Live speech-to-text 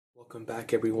Welcome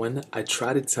back everyone. I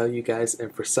try to tell you guys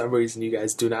and for some reason you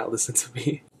guys do not listen to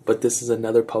me. But this is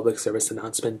another public service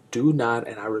announcement. Do not,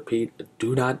 and I repeat,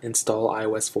 do not install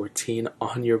iOS 14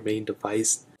 on your main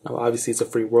device. Now obviously it's a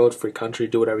free world, free country,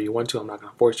 do whatever you want to. I'm not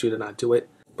going to force you to not do it.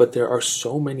 But there are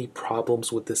so many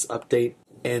problems with this update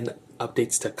and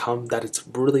updates to come that it's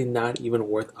really not even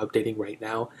worth updating right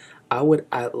now. I would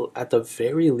at the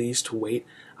very least wait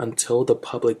until the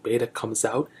public beta comes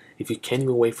out. If you can't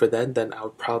even wait for then I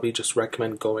would probably just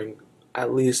recommend going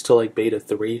at least to like beta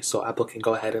 3 so Apple can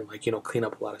go ahead and clean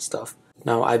up a lot of stuff.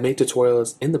 Now I've made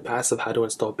tutorials in the past of how to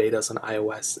install betas on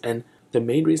iOS, and the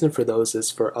main reason for those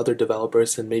is for other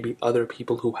developers and maybe other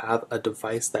people who have a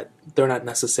device that they're not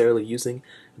necessarily using.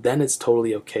 Then it's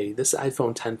totally okay. This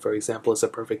iPhone 10 for example is a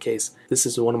perfect case. This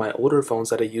is one of my older phones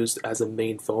that I used as a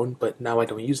main phone, but now I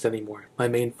don't use it anymore. My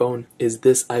main phone is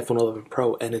this iPhone 11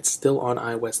 Pro and it's still on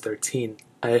iOS 13.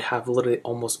 I have literally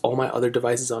almost all my other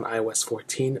devices on iOS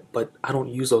 14, but I don't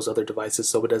use those other devices,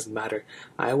 so it doesn't matter.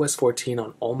 iOS 14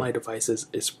 on all my devices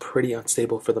is pretty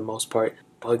unstable for the most part.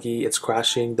 Buggy, it's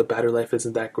crashing, the battery life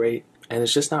isn't that great, and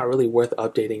it's just not really worth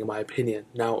updating in my opinion.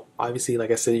 Now, obviously,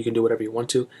 like I said, you can do whatever you want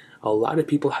to. A lot of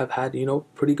people have had,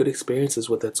 pretty good experiences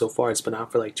with it so far. It's been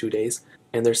out for like 2 days,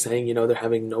 and they're saying, they're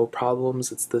having no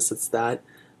problems, it's this, it's that.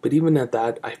 But even at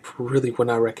that, I really would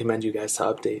not recommend you guys to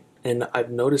update. And I've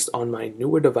noticed on my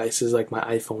newer devices like my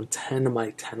iPhone 10,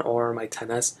 my 10R, my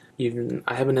 10S, even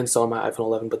I haven't installed my iPhone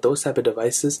 11, but those type of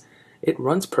devices, it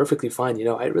runs perfectly fine.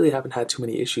 I really haven't had too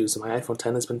many issues. My iPhone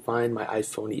 10 has been fine, my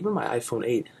iPhone, even my iPhone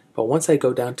 8. But once I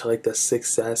go down to like the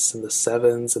 6S and the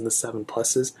 7s and the 7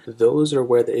 Pluses, those are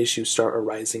where the issues start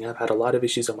arising. I've had a lot of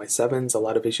issues on my 7s, a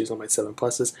lot of issues on my 7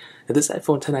 Pluses. And this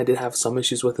iPhone 10 I did have some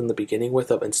issues with in the beginning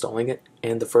of installing it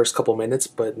and the first couple minutes,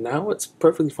 but now it's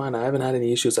perfectly fine. I haven't had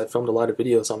any issues. I filmed a lot of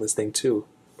videos on this thing too.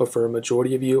 But for a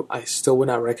majority of you, I still would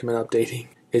not recommend updating.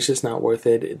 It's just not worth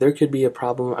it. There could be a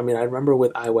problem. I mean, I remember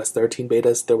with iOS 13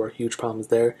 betas, there were huge problems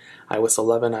there. iOS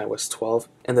 11, iOS 12.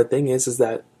 And the thing is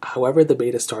that however the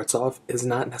beta starts off is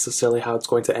not necessarily how it's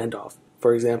going to end off.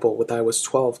 For example, with iOS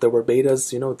 12, there were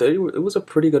betas, it was a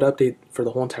pretty good update for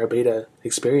the whole entire beta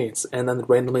experience. And then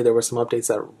randomly there were some updates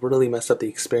that really messed up the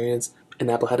experience.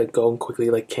 And Apple had to go and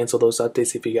quickly cancel those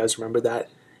updates, if you guys remember that.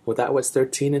 With iOS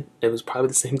 13, it was probably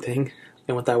the same thing.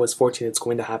 And with iOS 14, it's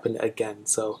going to happen again.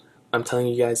 So I'm telling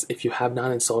you guys, if you have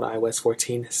not installed iOS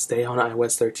 14, stay on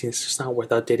iOS 13. It's just not worth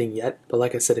updating yet. But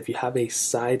like I said, if you have a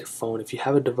side phone, if you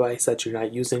have a device that you're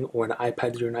not using or an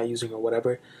iPad that you're not using or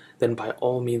whatever, then by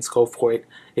all means go for it.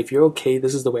 If you're okay,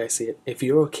 this is the way I see it. If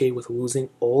you're okay with losing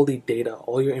all the data,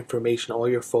 all your information, all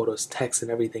your photos, text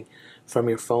and everything from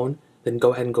your phone, then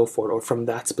go ahead and go for it. Or from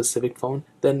that specific phone,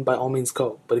 then by all means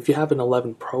go. But if you have an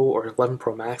 11 Pro or 11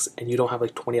 Pro Max and you don't have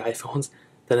like 20 iPhones,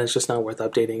 then it's just not worth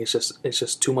updating. It's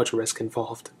just too much risk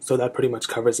involved. So that pretty much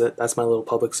covers it. That's my little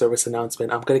public service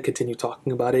announcement. I'm going to continue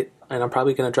talking about it, and I'm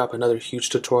probably going to drop another huge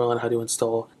tutorial on how to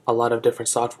install a lot of different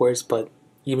softwares, but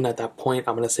even at that point,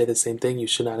 I'm going to say the same thing. You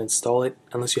should not install it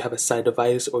unless you have a side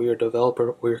device or you're a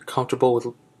developer or you're comfortable with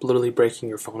literally breaking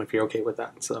your phone if you're okay with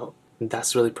that. So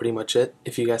that's really pretty much it.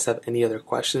 If you guys have any other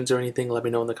questions or anything, let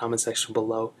me know in the comment section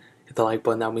below. Hit the like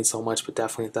button, that means so much, but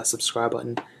definitely hit that subscribe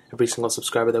button. Every single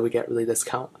subscriber that we get really does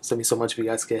count. Send me so much if you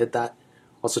guys could hit that.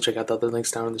 Also check out the other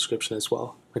links down in the description as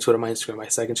well. My Twitter, my Instagram, my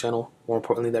second channel. More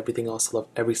importantly than everything else, I love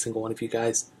every single one of you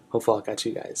guys. Hopefully I'll catch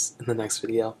you guys in the next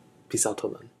video. Peace out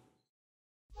till then.